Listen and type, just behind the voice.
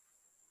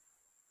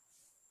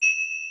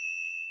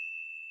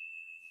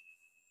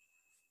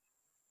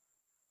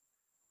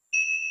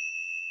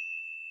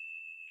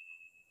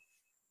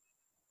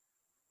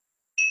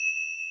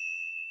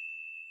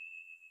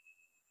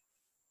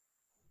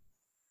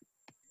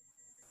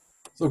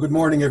So good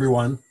morning,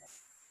 everyone.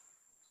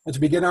 And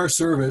to begin our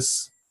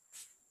service,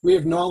 we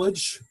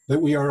acknowledge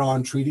that we are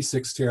on Treaty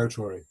 6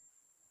 territory.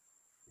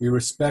 We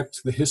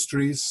respect the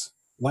histories,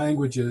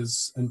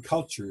 languages, and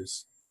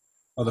cultures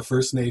of the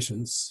First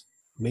Nations,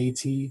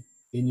 Métis,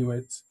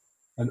 Inuit,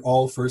 and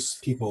all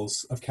First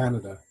Peoples of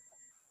Canada,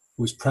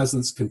 whose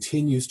presence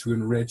continues to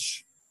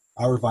enrich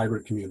our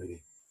vibrant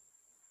community.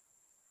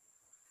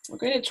 We're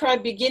going to try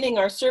beginning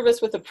our service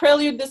with a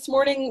prelude this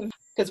morning,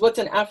 because what's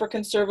an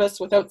African service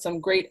without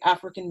some great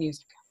African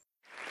music?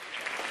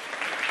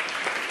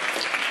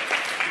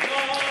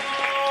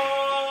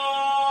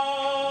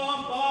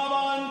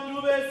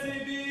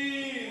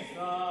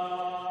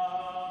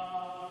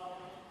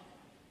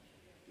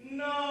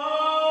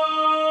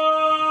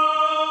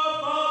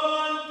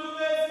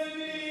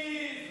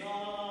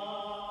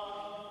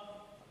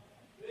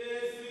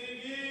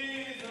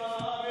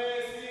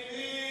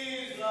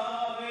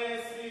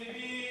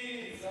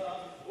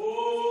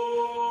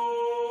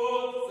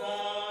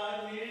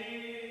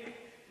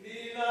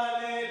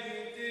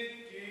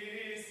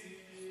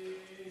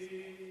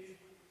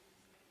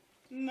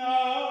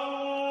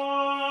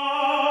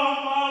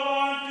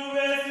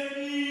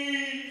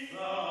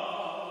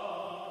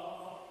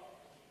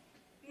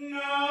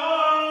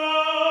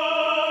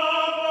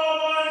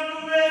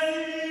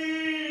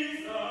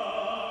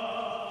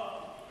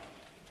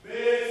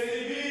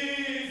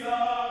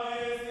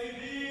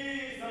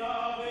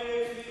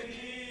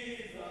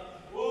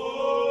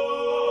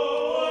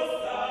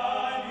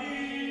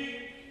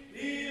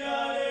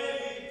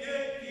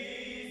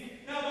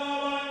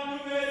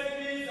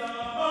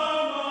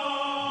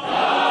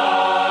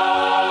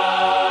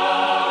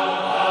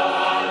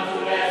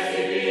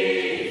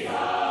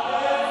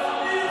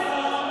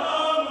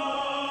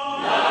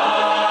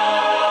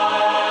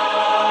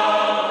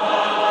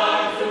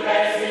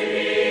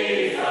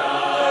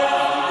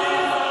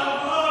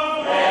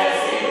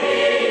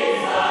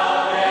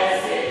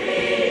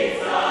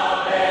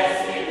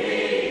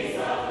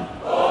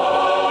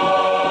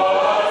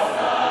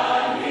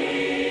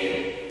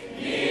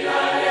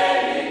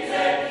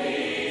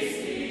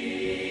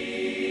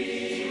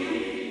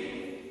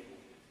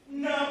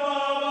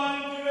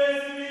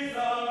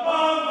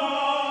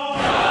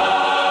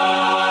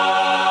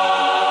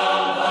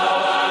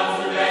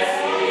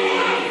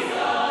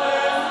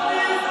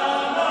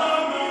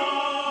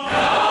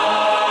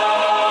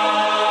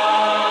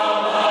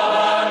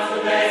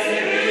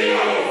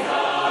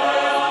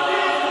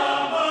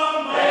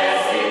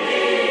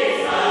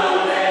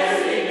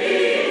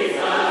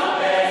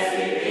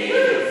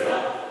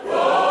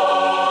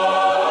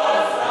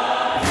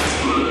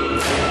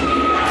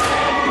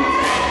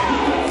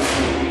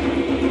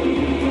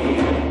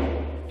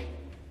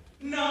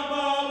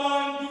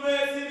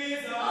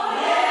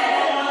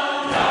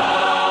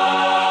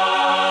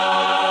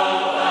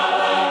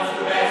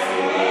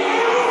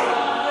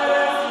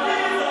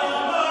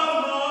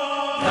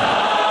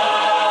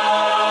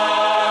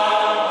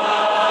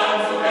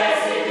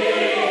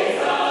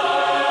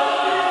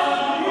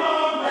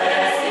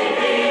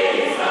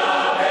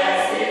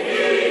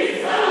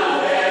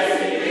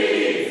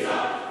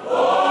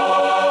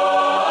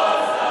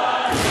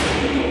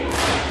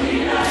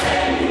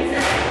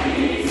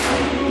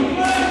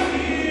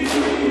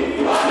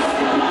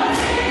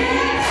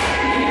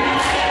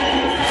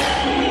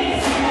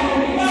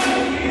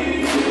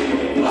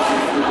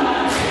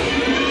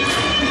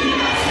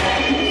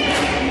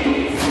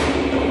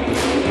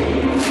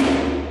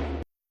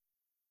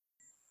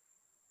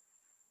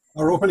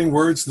 Our opening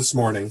words this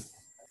morning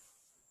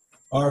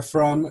are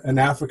from an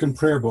African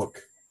prayer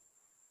book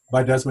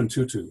by Desmond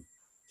Tutu.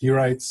 He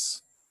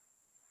writes,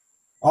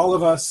 "All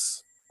of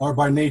us are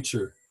by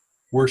nature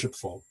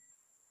worshipful.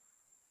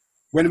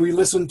 When we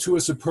listen to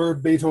a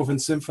superb Beethoven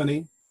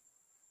symphony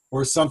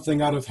or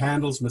something out of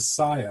Handel's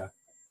Messiah,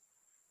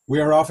 we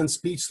are often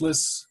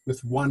speechless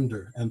with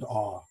wonder and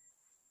awe.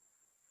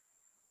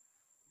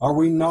 Are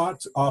we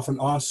not often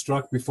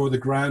awestruck before the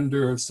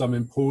grandeur of some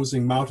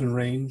imposing mountain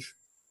range,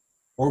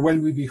 or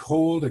when we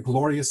behold a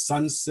glorious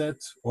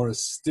sunset or a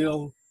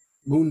still,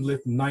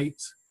 moonlit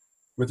night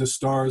with the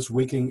stars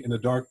winking in a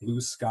dark blue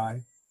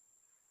sky?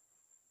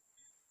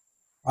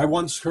 I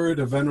once heard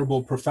a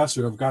venerable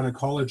professor of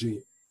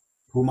gynecology,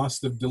 who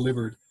must have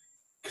delivered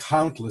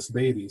countless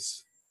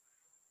babies,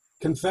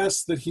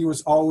 confess that he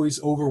was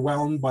always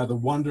overwhelmed by the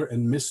wonder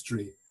and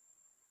mystery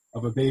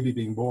of a baby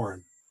being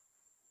born.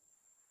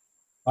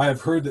 I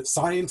have heard that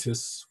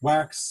scientists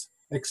wax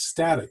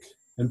ecstatic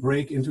and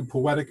break into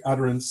poetic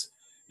utterance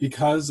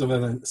because of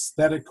the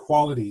aesthetic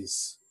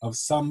qualities of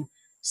some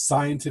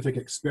scientific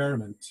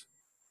experiment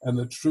and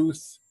the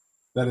truth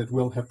that it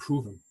will have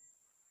proven.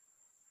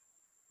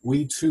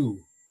 We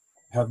too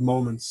have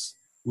moments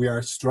we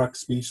are struck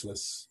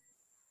speechless,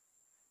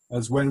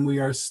 as when we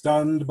are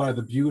stunned by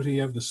the beauty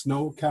of the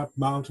snow-capped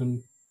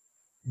mountain,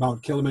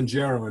 Mount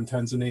Kilimanjaro in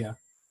Tanzania,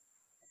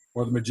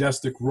 or the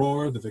majestic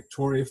roar of the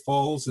Victoria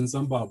Falls in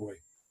Zimbabwe.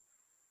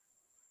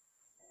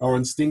 Our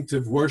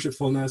instinctive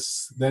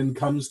worshipfulness then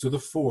comes to the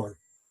fore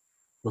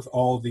with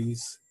all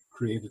these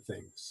created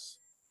things."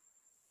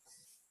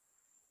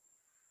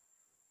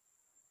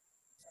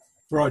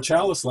 For our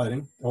chalice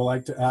lighting, I would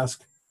like to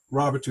ask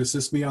Robert to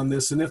assist me on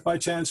this. And if by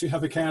chance you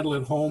have a candle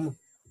at home,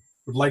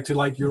 would like to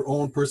light your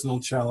own personal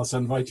chalice, I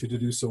invite you to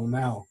do so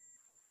now.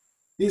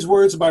 These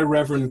words by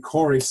Reverend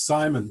Corey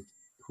Simon,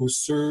 who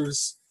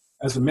serves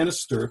as a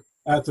minister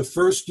at the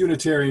First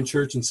Unitarian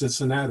Church in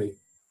Cincinnati.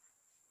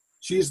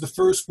 She is the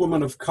first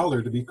woman of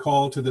color to be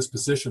called to this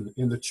position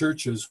in the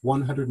church's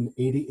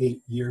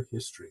 188-year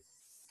history.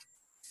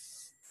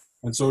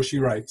 And so she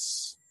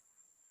writes,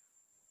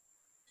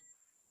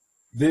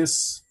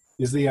 "This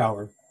is the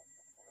hour.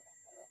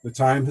 The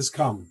time has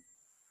come.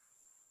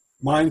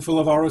 Mindful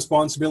of our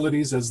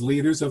responsibilities as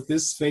leaders of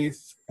this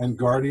faith and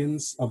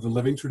guardians of the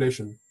living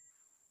tradition,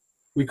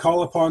 we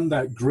call upon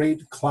that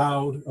great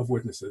cloud of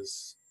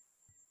witnesses,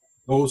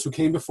 those who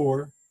came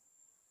before,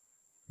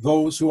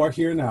 those who are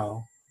here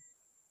now,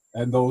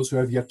 and those who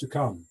have yet to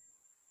come.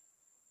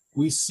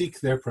 We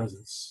seek their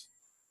presence,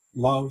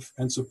 love,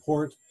 and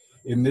support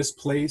in this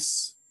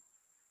place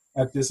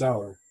at this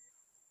hour.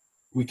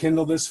 We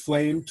kindle this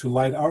flame to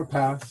light our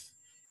path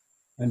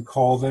and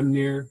call them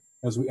near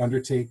as we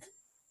undertake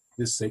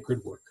this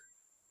sacred work."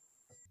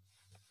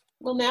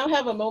 We'll now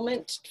have a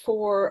moment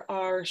for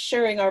our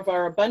sharing of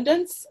our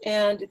abundance,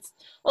 and it's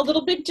a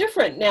little bit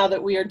different now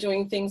that we are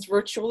doing things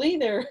virtually.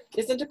 There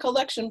isn't a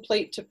collection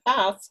plate to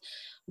pass,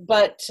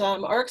 but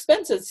our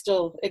expenses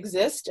still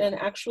exist and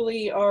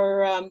actually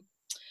are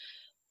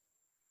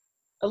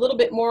a little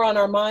bit more on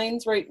our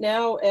minds right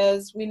now,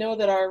 as we know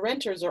that our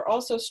renters are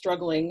also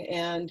struggling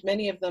and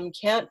many of them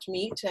can't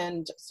meet,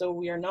 and so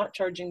we are not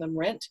charging them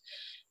rent.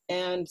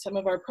 And some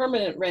of our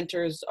permanent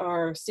renters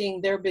are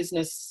seeing their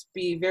business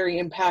be very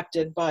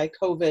impacted by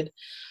COVID.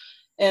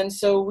 And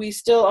so we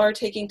still are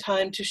taking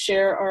time to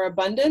share our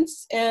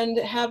abundance and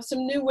have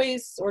some new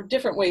ways or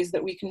different ways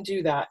that we can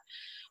do that.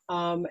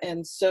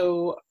 And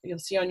so you'll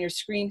see on your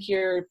screen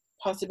here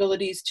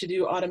possibilities to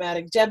do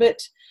automatic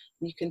debit.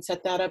 You can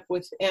set that up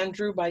with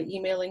Andrew by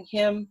emailing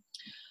him.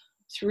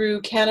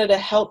 Through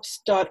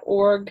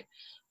canadahelps.org.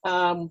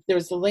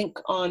 There's a link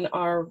on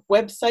our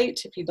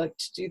website if you'd like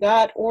to do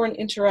that, or an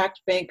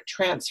Interact Bank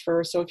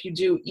transfer. So if you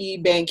do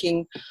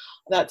e-banking,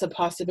 that's a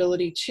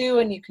possibility too,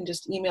 and you can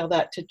just email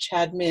that to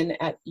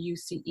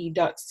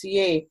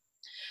chadmin@uce.ca.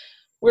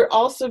 We're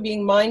also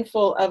being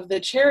mindful of the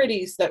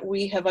charities that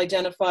we have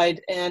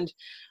identified and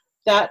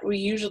that we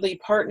usually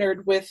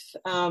partnered with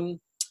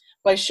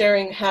by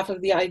sharing half of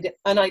the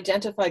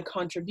unidentified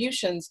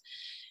contributions.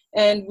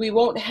 And we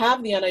won't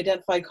have the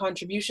unidentified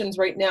contributions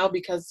right now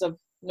because of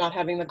not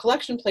having the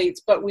collection plates,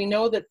 but we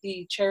know that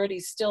the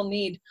charities still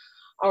need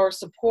our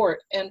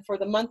support. And for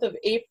the month of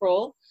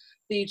April,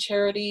 the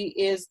charity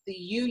is the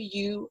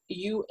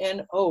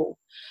UUNO,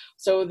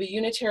 so the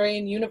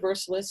Unitarian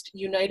Universalist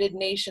United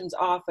Nations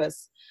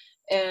Office.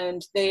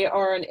 And they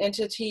are an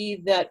entity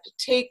that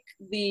take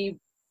the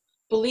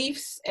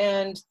beliefs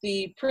and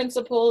the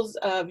principles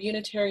of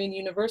Unitarian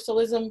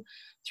Universalism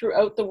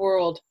throughout the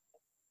world,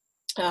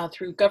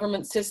 through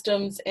government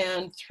systems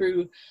and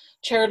through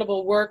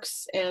charitable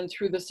works and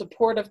through the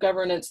support of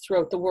governance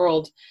throughout the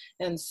world.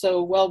 And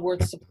so well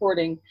worth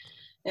supporting.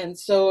 And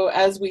so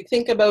as we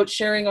think about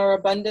sharing our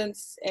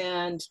abundance,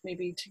 and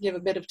maybe to give a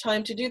bit of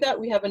time to do that,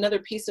 we have another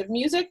piece of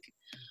music,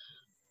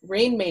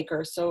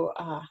 Rainmaker. So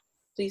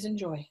please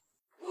enjoy.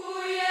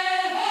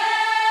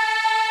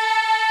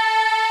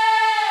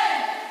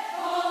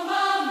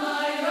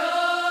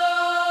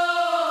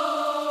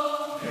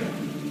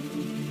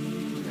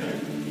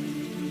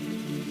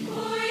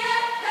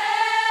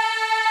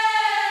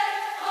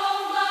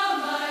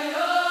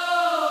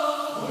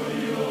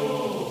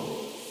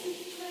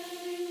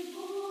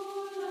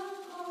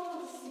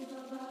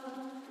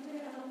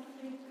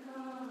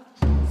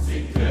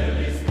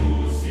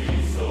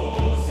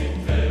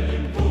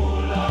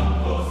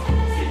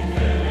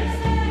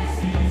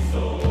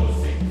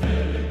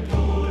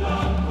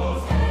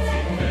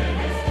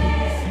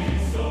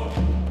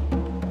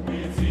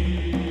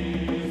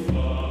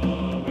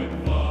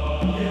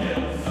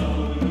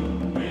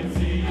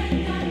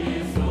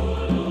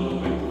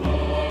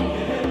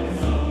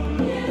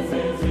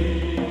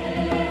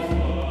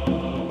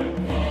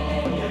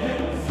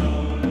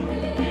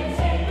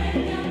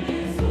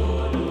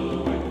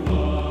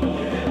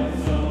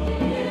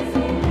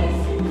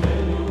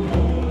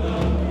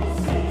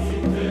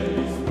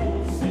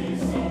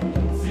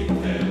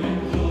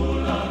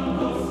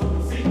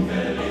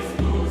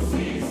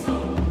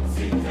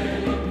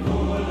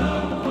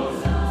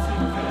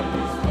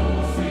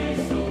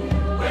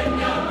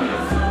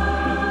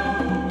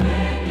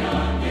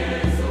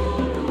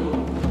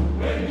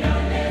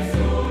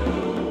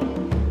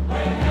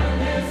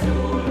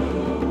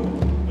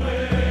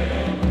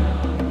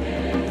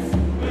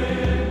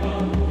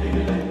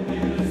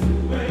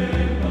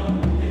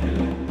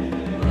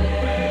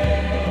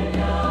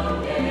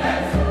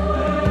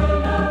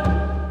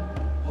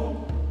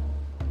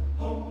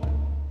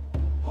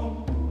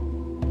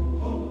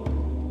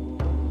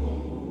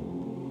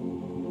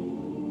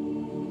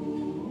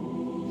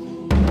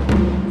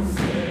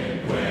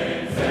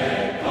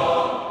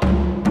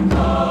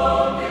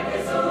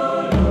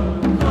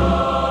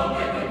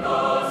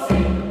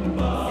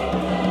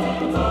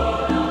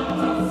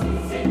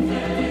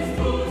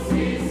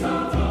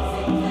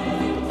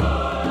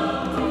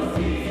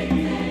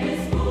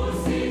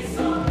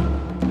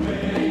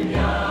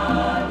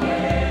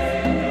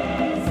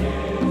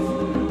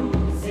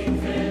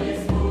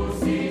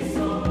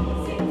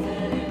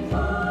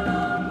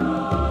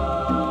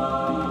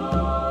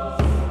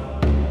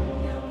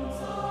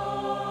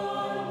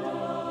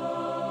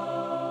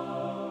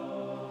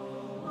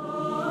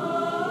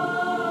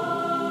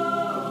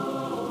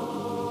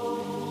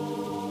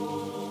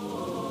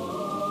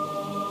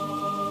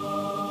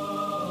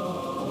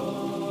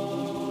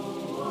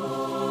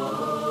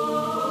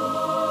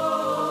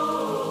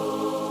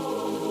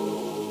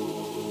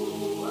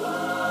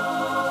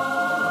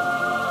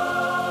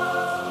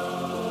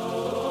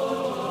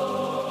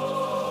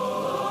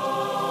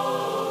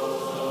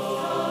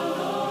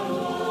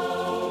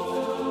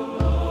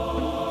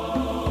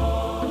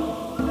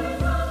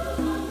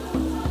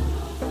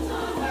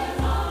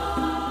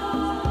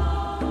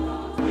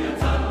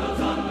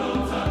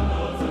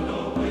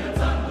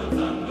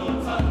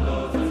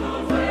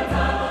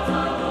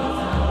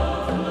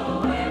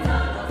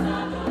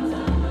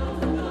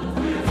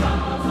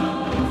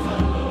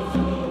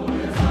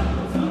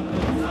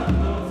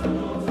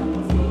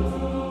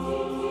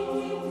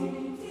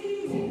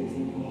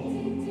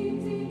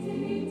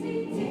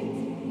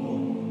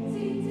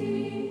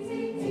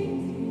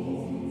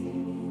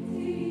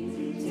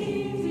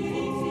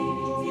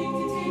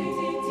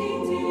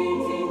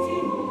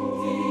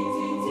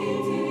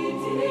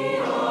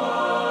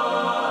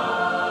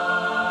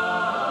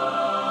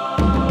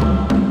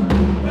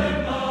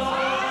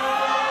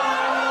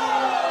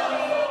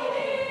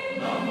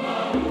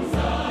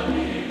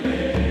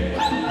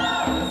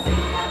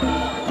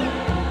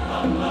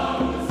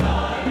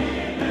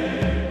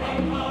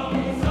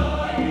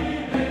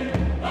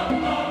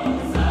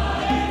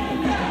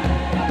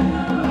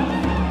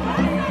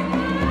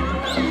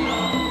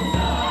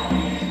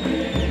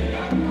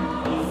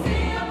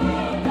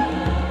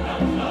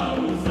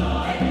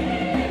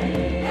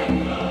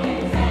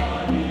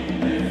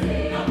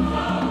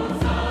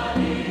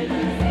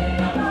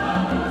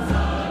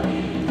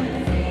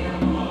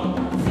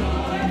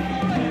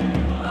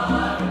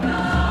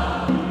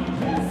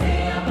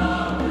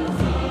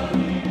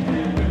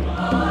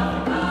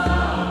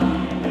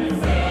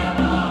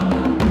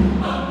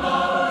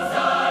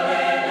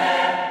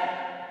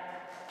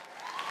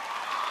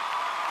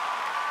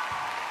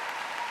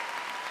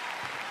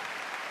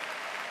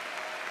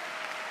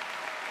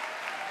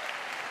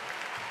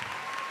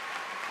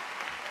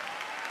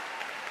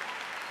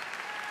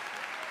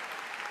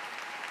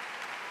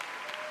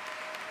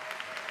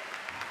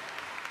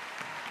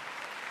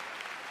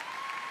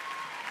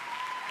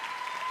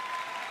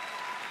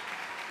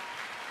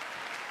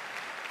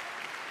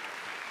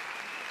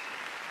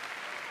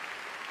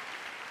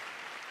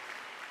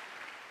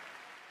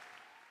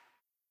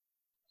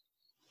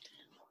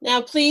 Now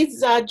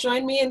please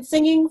join me in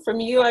singing From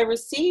You I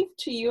Receive,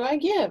 to You I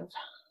Give.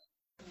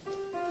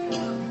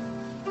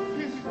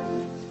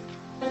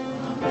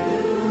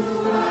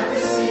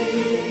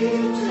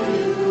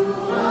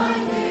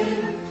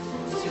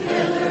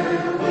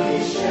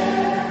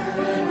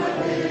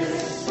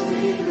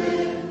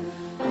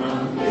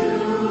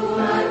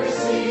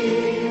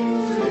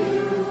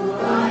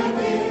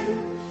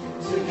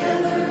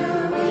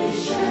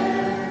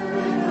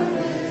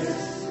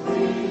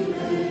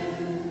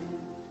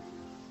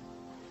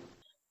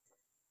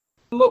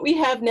 What we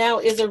have now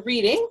is a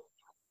reading,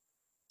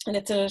 and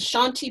it's an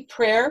Ashanti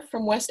prayer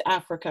from West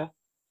Africa.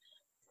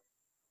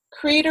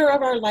 Creator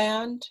of our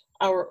land,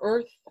 our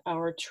earth,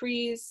 our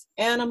trees,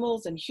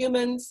 animals, and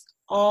humans,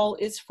 all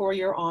is for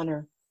your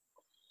honor.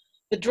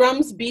 The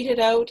drums beat it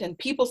out, and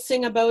people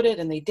sing about it,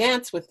 and they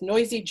dance with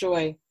noisy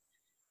joy.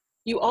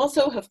 You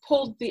also have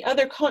pulled the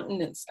other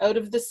continents out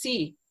of the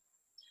sea.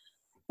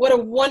 What a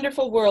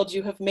wonderful world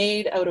you have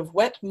made out of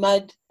wet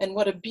mud, and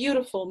what a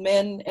beautiful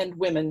men and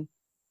women.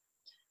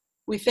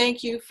 We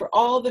thank you for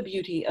all the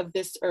beauty of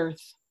this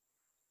earth.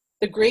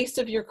 The grace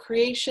of your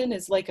creation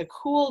is like a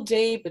cool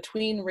day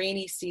between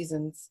rainy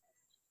seasons.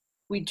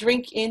 We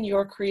drink in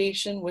your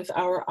creation with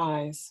our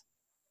eyes.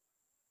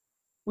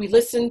 We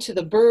listen to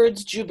the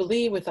birds'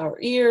 jubilee with our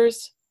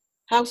ears.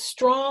 How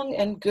strong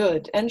and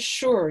good and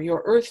sure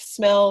your earth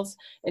smells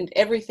and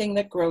everything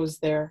that grows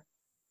there.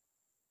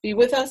 Be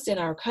with us in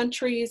our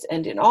countries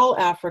and in all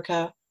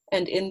Africa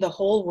and in the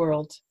whole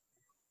world.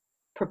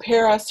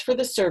 Prepare us for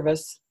the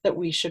service that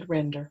we should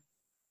render.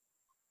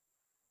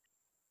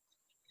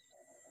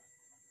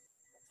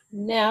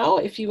 Now,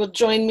 if you will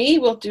join me,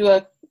 we'll do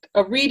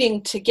a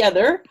reading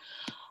together.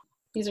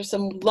 These are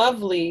some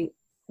lovely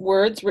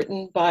words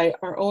written by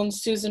our own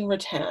Susan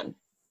Rattan.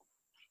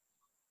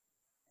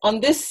 On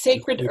this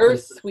sacred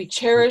earth, we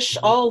cherish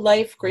all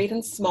life, great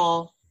and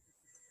small.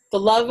 The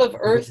love of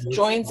earth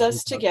joins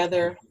us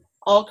together,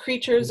 all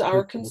creatures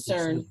our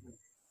concern.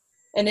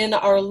 And in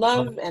our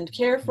love and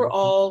care for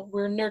all,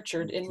 we're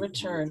nurtured in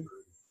return.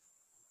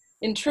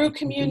 In true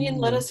communion,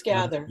 let us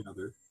gather.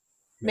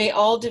 May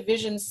all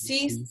divisions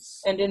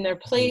cease, and in their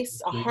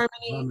place, a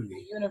harmony,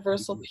 a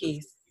universal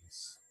peace.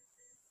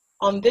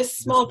 On this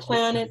small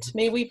planet,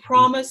 may we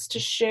promise to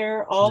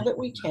share all that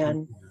we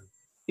can,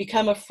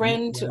 become a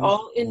friend to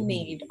all in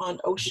need on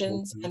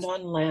oceans and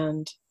on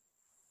land.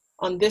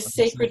 On this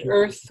sacred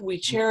earth, we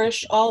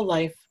cherish all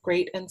life,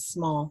 great and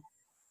small.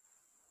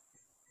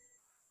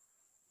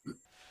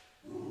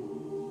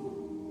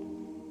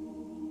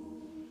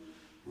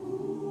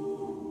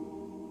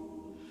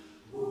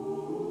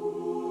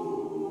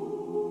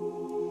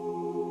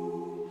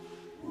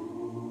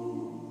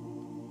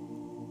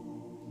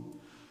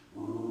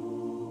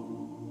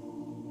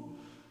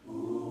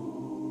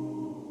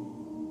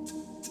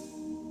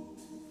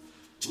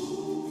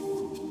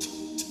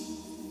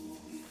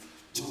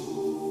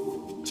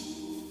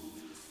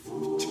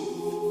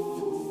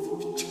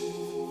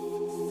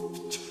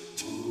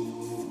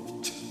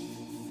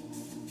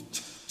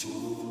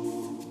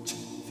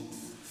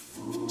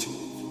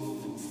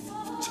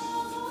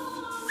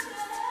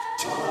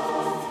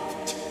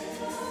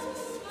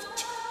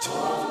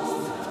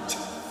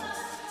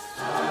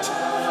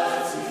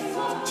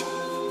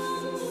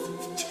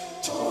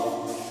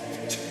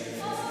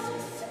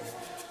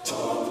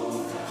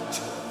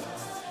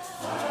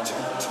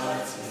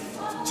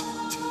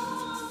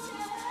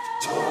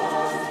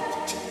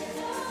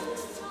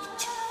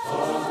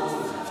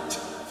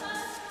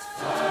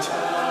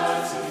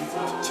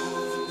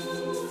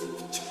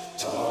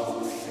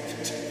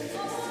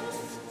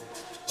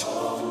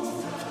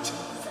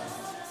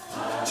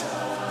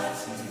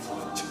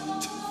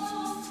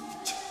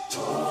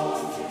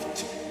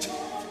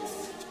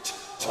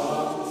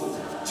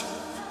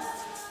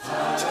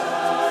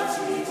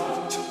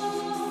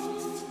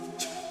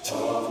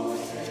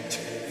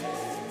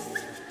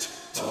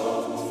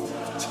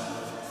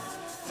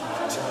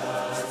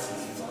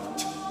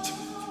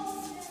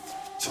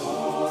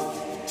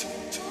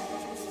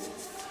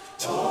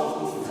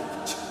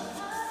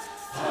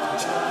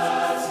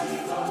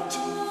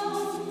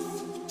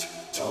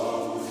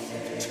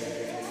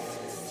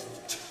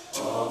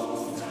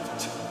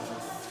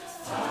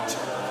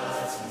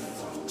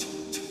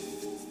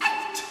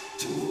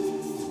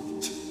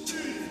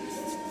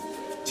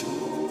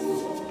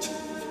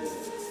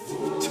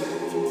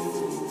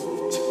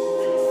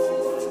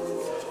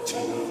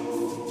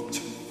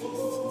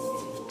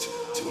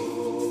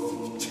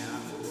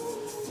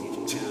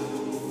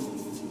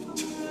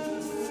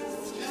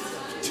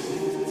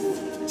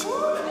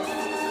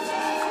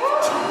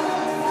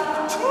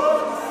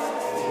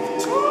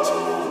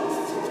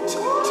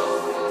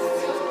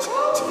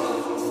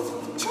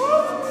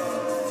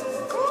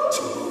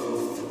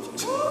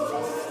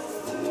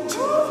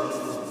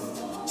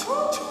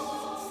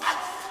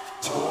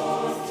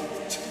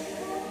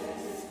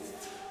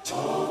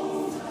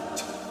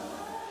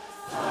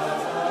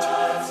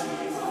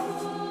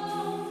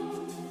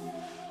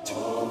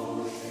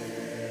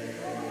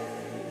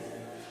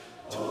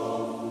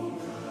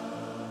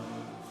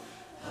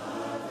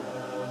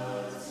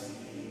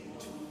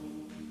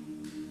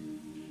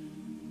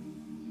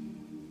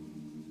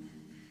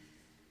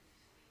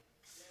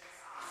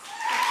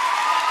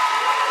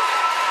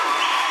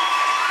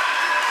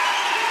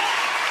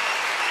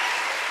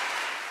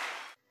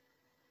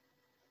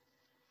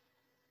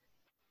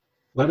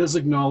 Let us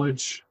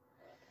acknowledge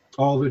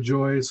all the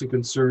joys and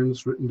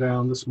concerns written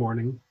down this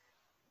morning,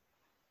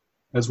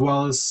 as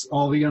well as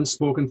all the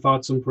unspoken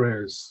thoughts and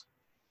prayers.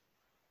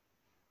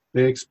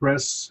 They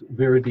express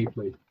very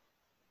deeply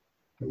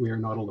that we are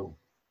not alone.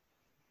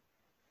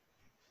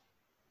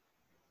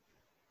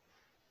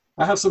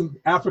 I have some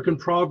African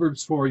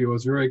proverbs for you. I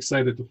was very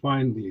excited to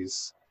find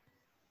these.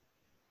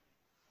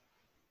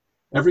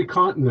 Every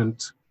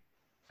continent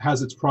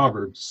has its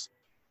proverbs.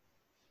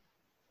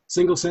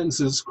 Single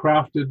sentences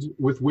crafted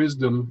with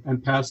wisdom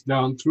and passed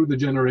down through the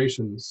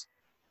generations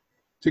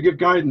to give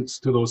guidance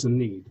to those in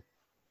need.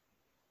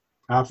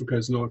 Africa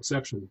is no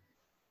exception,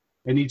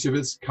 and each of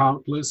its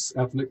countless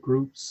ethnic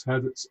groups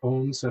has its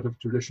own set of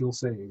traditional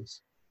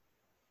sayings.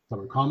 Some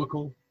are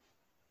comical,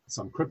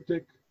 some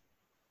cryptic,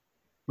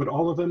 but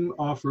all of them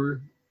offer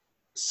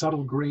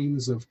subtle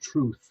grains of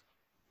truth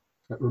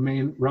that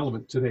remain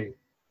relevant today,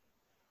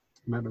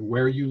 no matter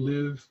where you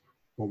live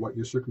or what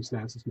your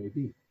circumstances may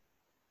be.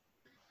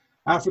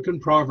 African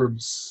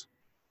proverbs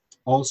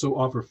also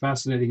offer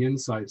fascinating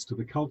insights to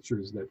the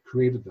cultures that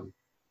created them.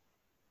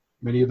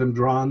 Many of them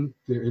drawn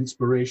their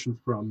inspiration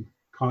from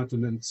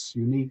continents'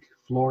 unique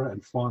flora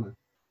and fauna.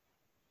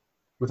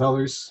 With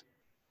others,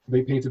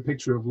 they paint a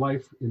picture of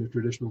life in a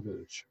traditional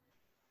village.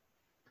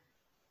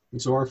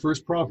 And so our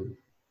first proverb: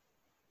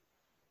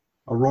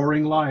 a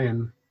roaring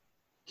lion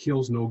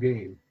kills no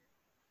game.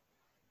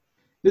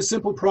 This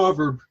simple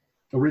proverb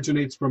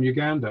originates from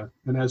Uganda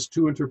and has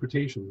two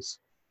interpretations.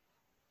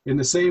 In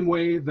the same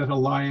way that a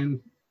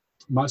lion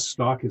must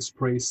stalk his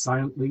prey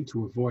silently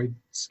to avoid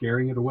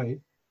scaring it away,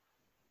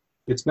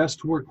 it's best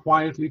to work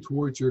quietly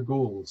towards your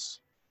goals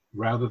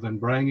rather than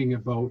bragging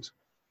about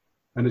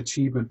an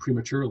achievement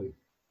prematurely.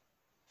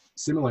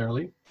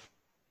 Similarly,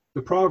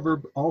 the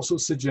proverb also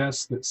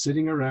suggests that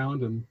sitting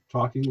around and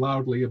talking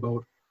loudly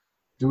about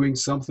doing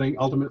something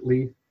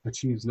ultimately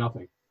achieves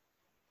nothing.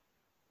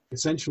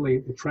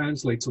 Essentially, it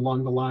translates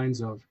along the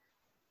lines of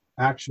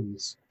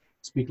actions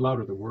speak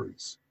louder than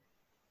words.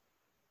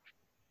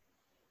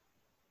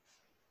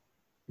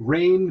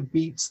 Rain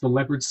beats the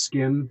leopard's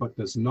skin, but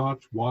does not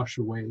wash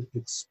away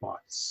its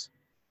spots.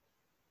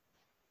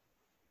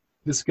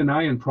 This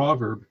Ghanaian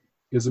proverb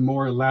is a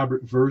more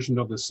elaborate version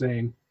of the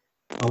saying,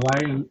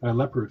 a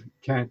leopard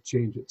can't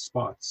change its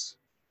spots.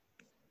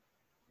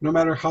 No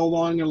matter how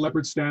long a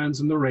leopard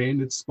stands in the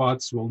rain, its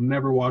spots will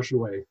never wash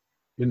away.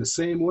 In the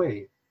same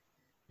way,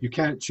 you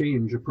can't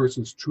change a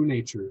person's true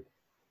nature,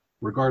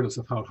 regardless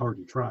of how hard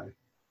you try.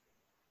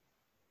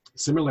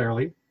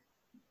 Similarly,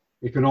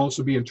 it can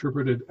also be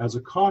interpreted as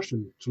a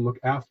caution to look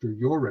after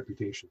your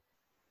reputation.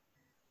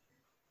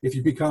 If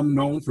you become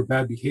known for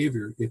bad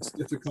behavior, it's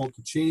difficult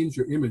to change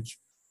your image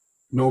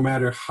no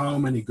matter how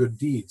many good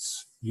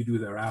deeds you do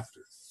thereafter.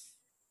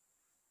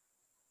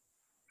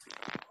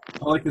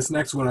 I like this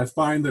next one. I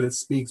find that it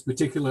speaks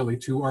particularly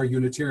to our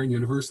Unitarian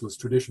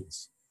Universalist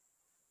traditions.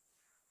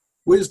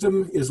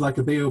 Wisdom is like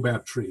a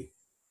baobab tree.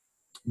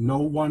 No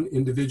one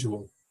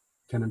individual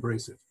can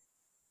embrace it.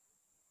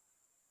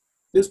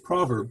 This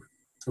proverb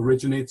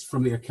originates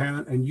from the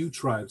Akan and Yu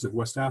tribes of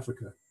West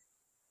Africa.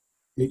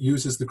 It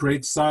uses the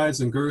great size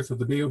and girth of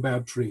the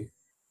baobab tree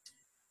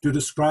to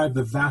describe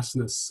the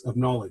vastness of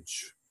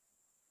knowledge.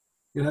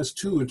 It has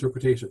two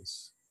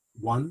interpretations.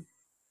 One,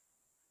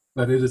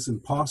 that it is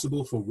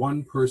impossible for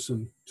one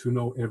person to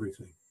know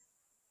everything.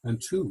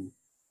 And two,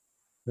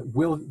 that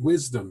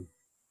wisdom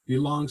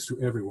belongs to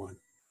everyone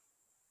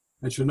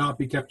and should not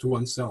be kept to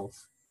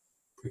oneself.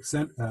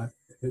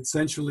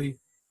 Essentially,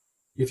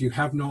 if you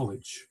have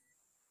knowledge,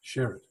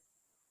 share it.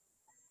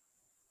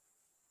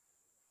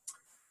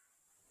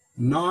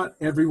 Not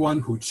everyone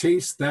who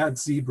chased that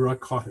zebra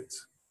caught it,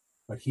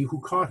 but he who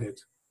caught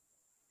it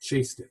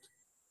chased it.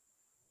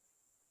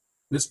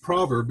 This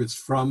proverb is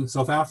from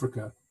South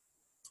Africa,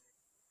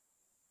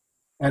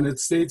 and it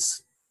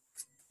states,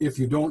 if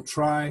you don't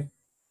try,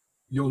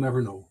 you'll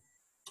never know.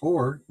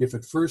 Or if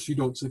at first you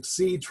don't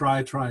succeed,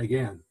 try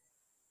again.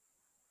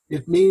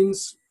 It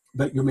means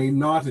that you may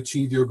not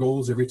achieve your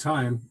goals every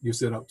time you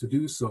set out to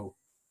do so,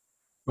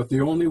 but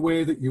the only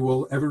way that you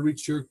will ever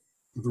reach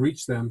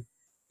them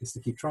is to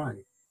keep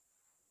trying.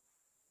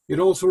 It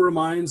also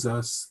reminds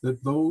us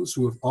that those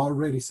who have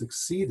already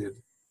succeeded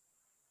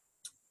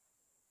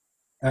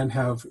and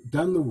have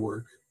done the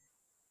work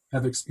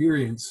have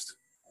experienced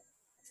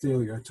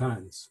failure at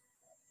times.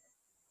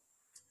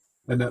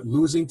 And that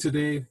losing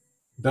today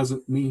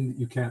doesn't mean that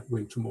you can't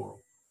win tomorrow.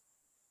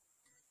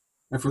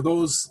 And for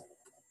those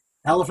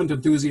elephant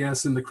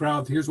enthusiasts in the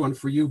crowd, here's one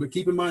for you, but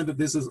keep in mind that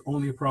this is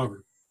only a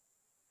proverb.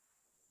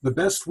 The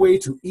best way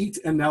to eat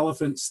an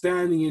elephant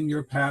standing in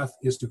your path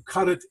is to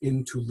cut it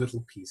into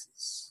little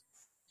pieces.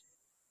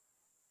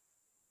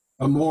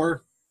 A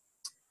more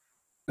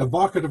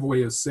evocative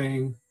way of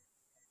saying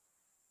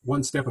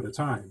one step at a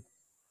time.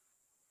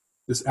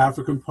 This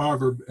African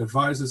proverb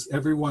advises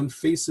everyone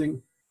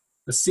facing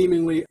a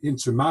seemingly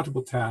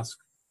insurmountable task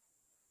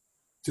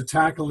to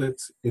tackle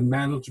it in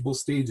manageable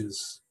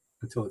stages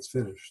until it's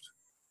finished.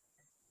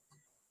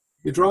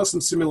 It draws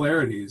some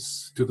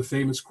similarities to the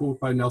famous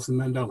quote by Nelson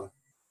Mandela.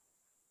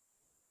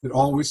 It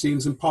always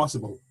seems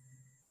impossible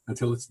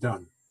until it's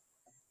done.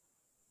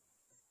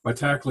 By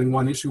tackling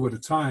one issue at a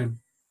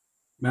time,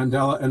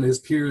 Mandela and his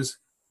peers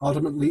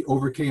ultimately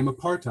overcame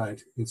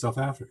apartheid in South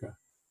Africa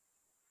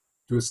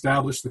to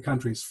establish the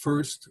country's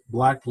first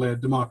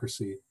Black-led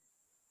democracy,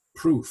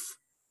 proof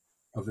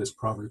of this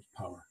proverb's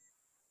power.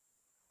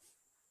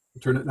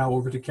 I'll turn it now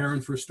over to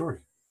Karen for a story.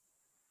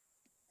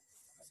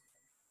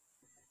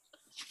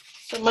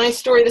 So my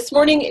story this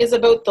morning is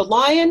about the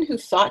lion who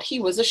thought he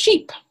was a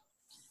sheep.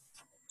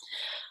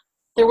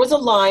 There was a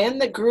lion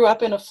that grew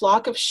up in a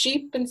flock of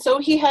sheep, and so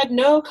he had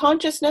no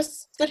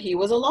consciousness that he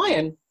was a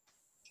lion.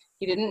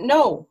 He didn't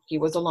know he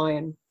was a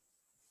lion.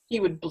 He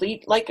would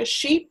bleat like a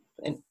sheep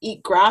and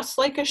eat grass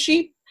like a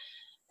sheep.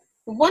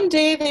 And one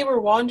day they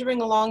were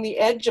wandering along the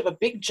edge of a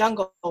big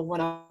jungle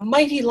when a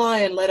mighty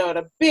lion let out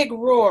a big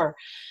roar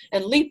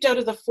and leaped out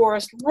of the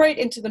forest right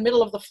into the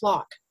middle of the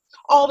flock.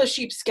 All the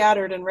sheep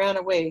scattered and ran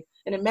away,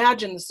 and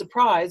imagine the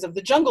surprise of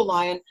the jungle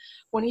lion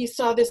when he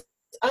saw this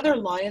other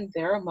lion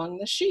there among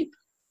the sheep.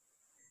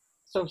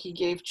 So he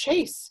gave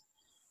chase.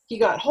 He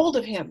got hold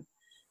of him,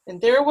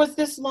 and there was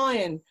this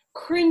lion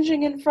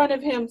cringing in front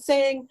of him,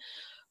 saying,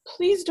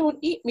 "Please don't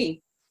eat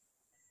me."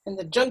 And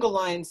the jungle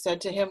lion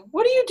said to him,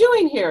 "What are you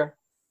doing here?"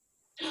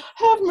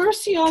 "Have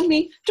mercy on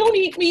me. Don't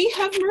eat me.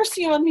 Have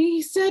mercy on me,"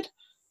 he said.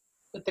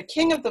 But the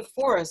king of the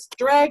forest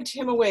dragged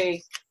him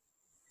away.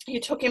 He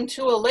took him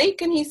to a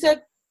lake and he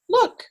said,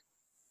 "Look."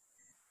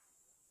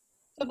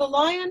 So the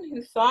lion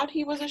who thought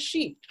he was a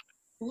sheep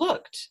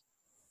looked,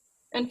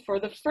 and for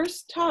the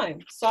first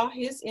time saw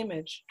his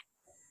image.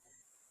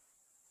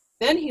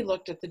 Then he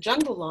looked at the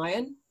jungle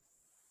lion,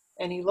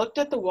 and he looked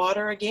at the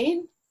water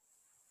again,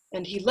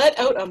 and he let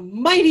out a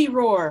mighty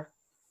roar.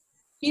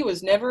 He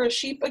was never a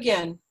sheep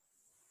again,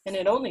 and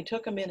it only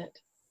took a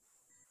minute.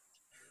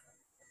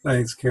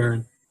 Thanks,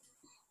 Karen.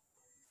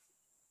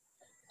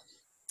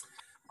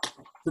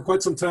 For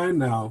quite some time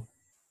now,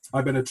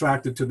 I've been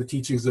attracted to the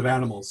teachings of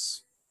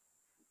animals.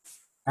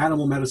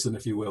 Animal medicine,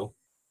 if you will.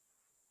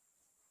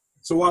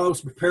 So while I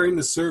was preparing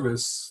this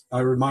service, I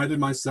reminded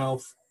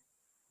myself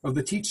of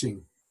the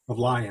teaching of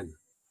lion.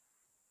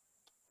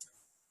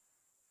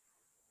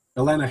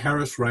 Elena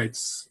Harris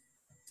writes,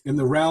 "In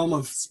the realm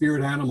of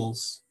spirit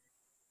animals,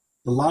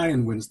 the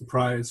lion wins the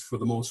prize for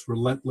the most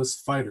relentless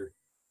fighter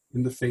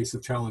in the face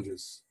of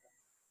challenges.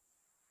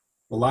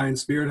 The lion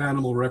spirit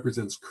animal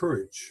represents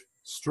courage,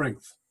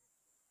 strength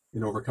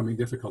in overcoming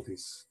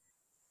difficulties.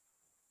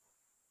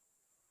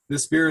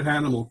 This spirit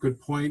animal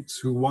could point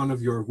to one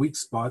of your weak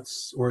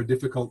spots or a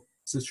difficult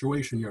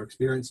situation you're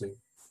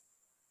experiencing.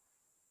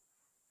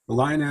 The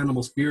lion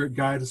animal spirit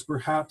guide is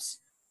perhaps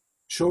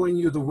showing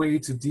you the way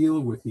to deal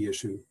with the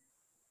issue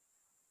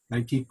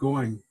and keep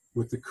going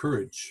with the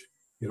courage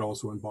it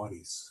also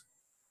embodies.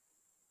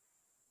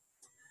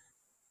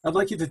 I'd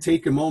like you to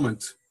take a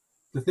moment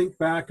to think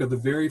back of the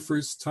very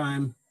first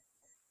time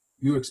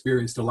you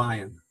experienced a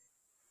lion.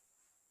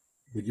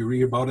 Did you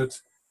read about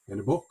it in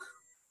a book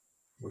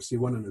or see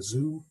one in a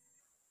zoo?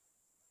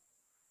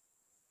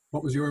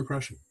 What was your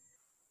impression?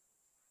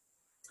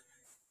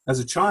 As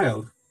a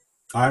child,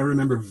 I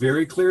remember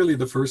very clearly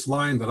the first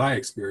lion that I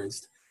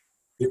experienced.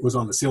 It was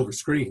on the silver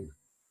screen.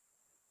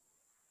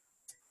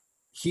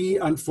 He,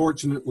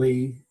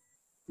 unfortunately,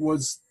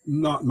 was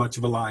not much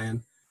of a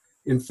lion.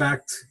 In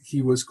fact,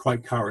 he was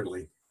quite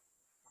cowardly.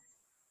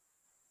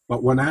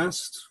 But when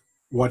asked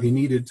what he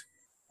needed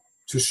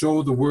to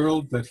show the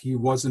world that he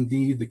was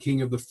indeed the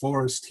king of the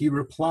forest, he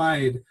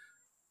replied,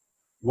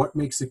 "What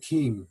makes a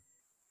king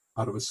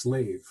out of a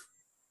slave?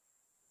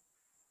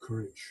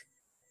 Courage.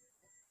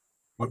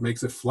 What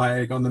makes a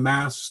flag on the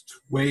mast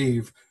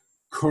wave?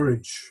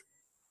 Courage.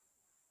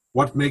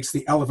 What makes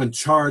the elephant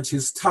charge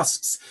his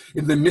tusks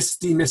in the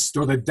misty mist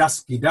or the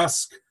dusky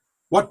dusk?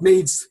 What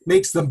makes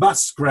the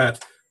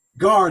muskrat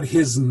guard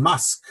his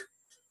musk?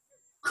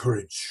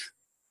 Courage.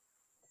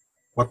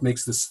 What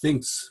makes the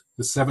Sphinx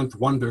the seventh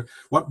wonder?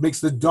 What makes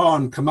the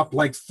dawn come up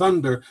like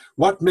thunder?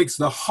 What makes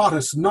the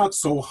hottest not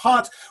so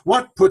hot?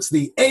 What puts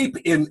the ape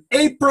in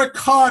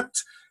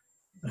apricot?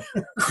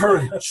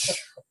 Courage."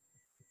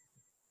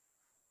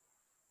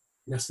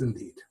 Yes,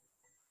 indeed.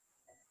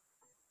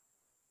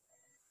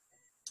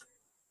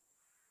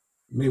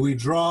 May we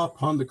draw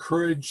upon the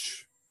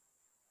courage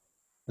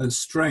and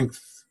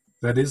strength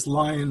that is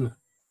lion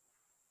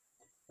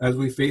as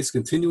we face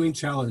continuing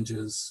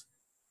challenges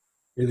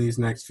in these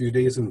next few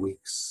days and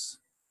weeks.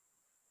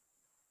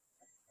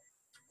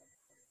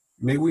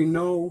 May we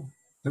know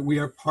that we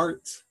are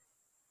part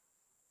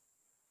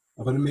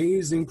of an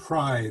amazing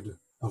pride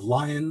of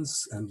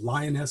lions and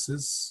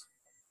lionesses.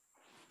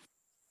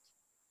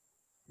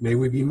 May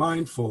we be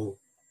mindful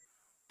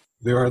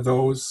there are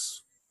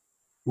those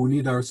who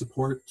need our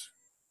support,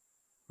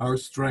 our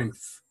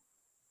strength,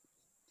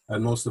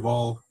 and most of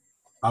all,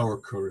 our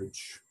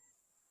courage.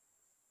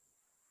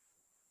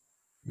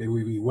 May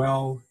we be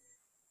well.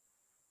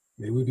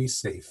 May we be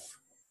safe.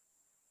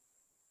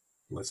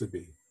 Blessed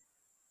be.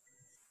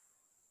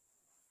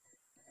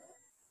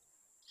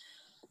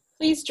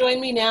 Please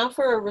join me now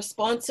for a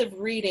responsive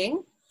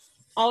reading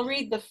I'll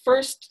read the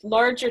first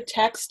larger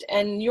text,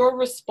 and your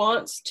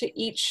response to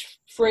each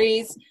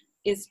phrase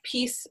is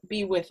peace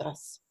be with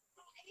us.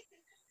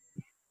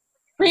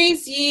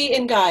 Praise ye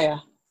in Gaia.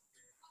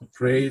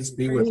 Praise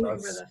be with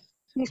us.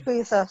 Peace be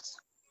with us.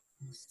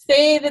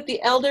 Say that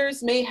the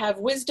elders may have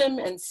wisdom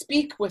and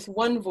speak with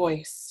one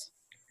voice.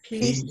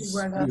 Peace Peace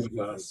be be with with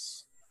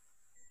us.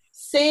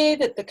 Say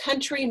that the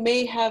country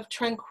may have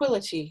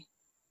tranquility,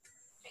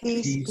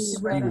 Peace Peace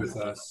be be with with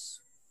us. us.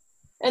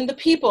 and the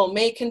people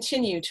may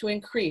continue to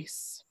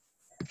increase.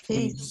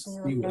 Peace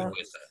be with us.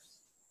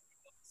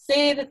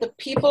 Say that the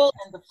people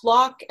and the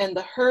flock and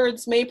the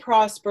herds may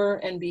prosper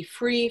and be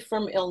free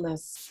from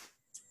illness.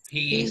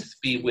 Peace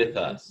be with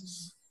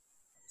us.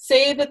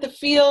 Say that the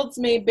fields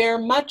may bear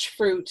much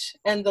fruit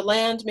and the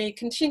land may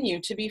continue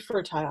to be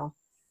fertile.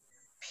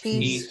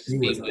 Peace Peace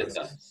be with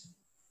us.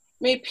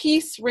 May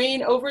peace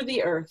reign over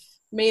the earth.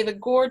 May the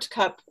gourd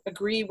cup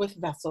agree with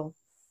vessel.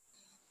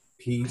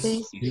 Peace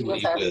Peace be Peace with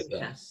be us. with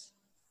us.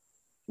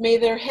 May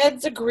their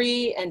heads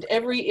agree and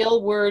every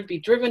ill word be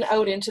driven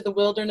out into the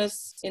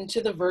wilderness,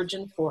 into the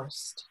virgin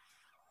forest.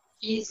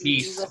 Peace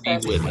be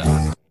with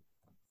us.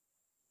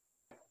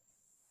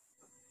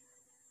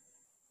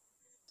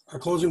 Our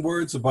closing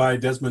words are by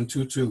Desmond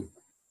Tutu.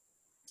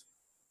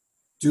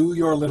 Do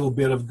your little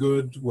bit of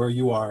good where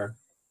you are.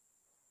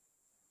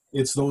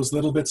 It's those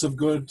little bits of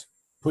good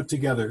put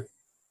together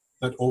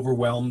that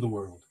overwhelm the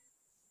world.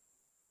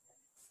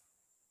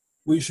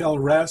 We shall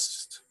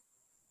rest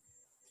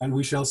and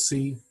we shall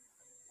see.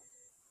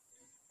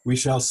 We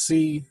shall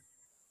see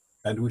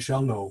and we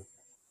shall know.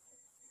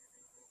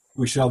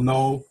 We shall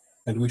know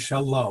and we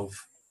shall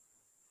love.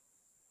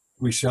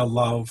 We shall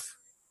love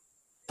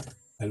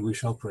and we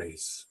shall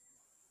praise.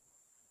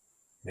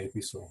 May it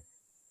be so.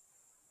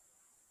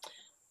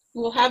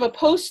 We'll have a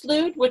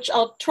postlude, which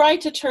I'll try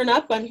to turn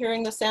up. I'm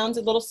hearing the sounds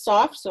a little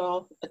soft, so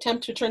I'll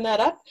attempt to turn that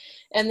up.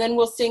 And then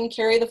we'll sing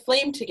Carry the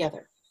Flame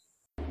together.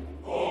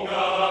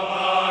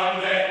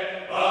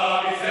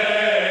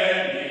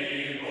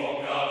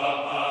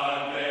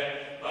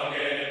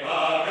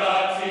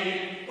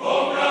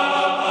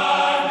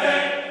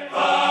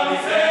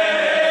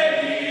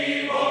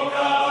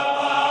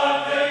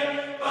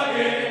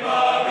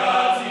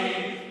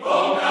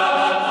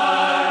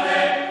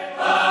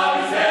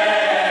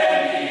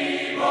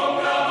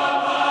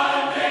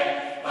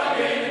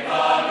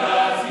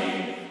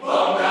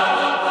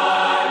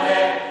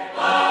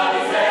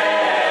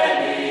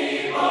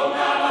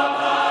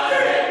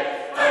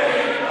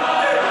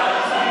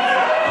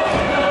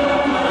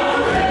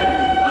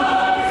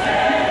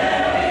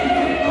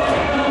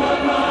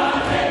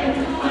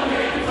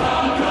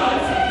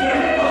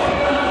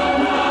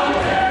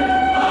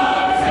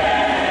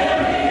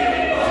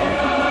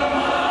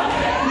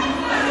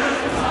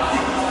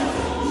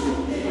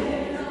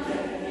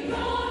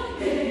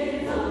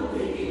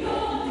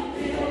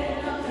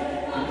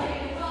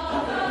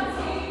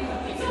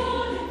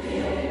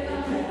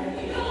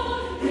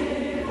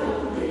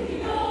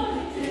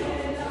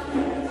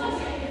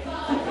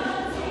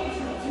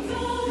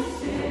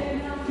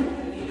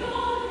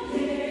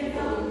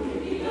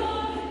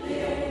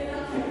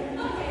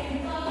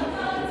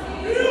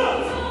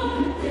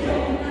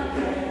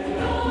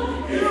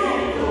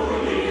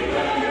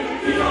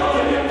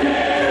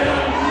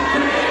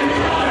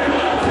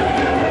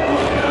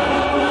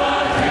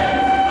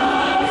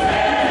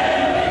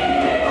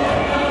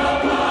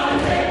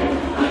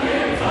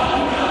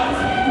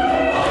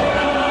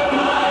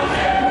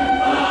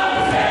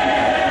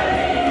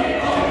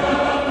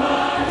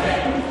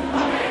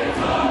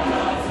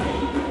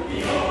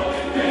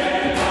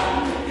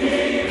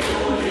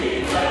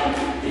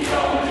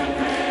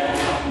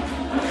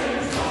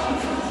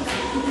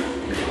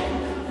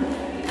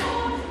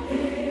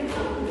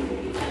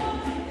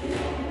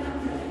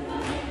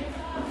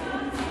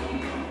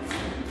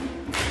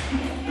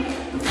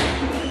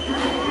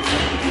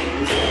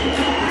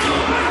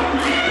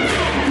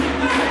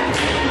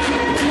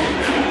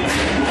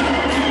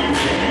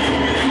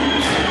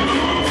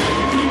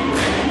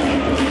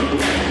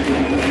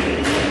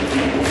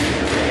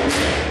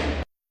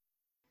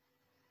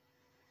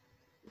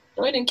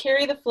 Go ahead and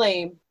carry the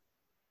flame.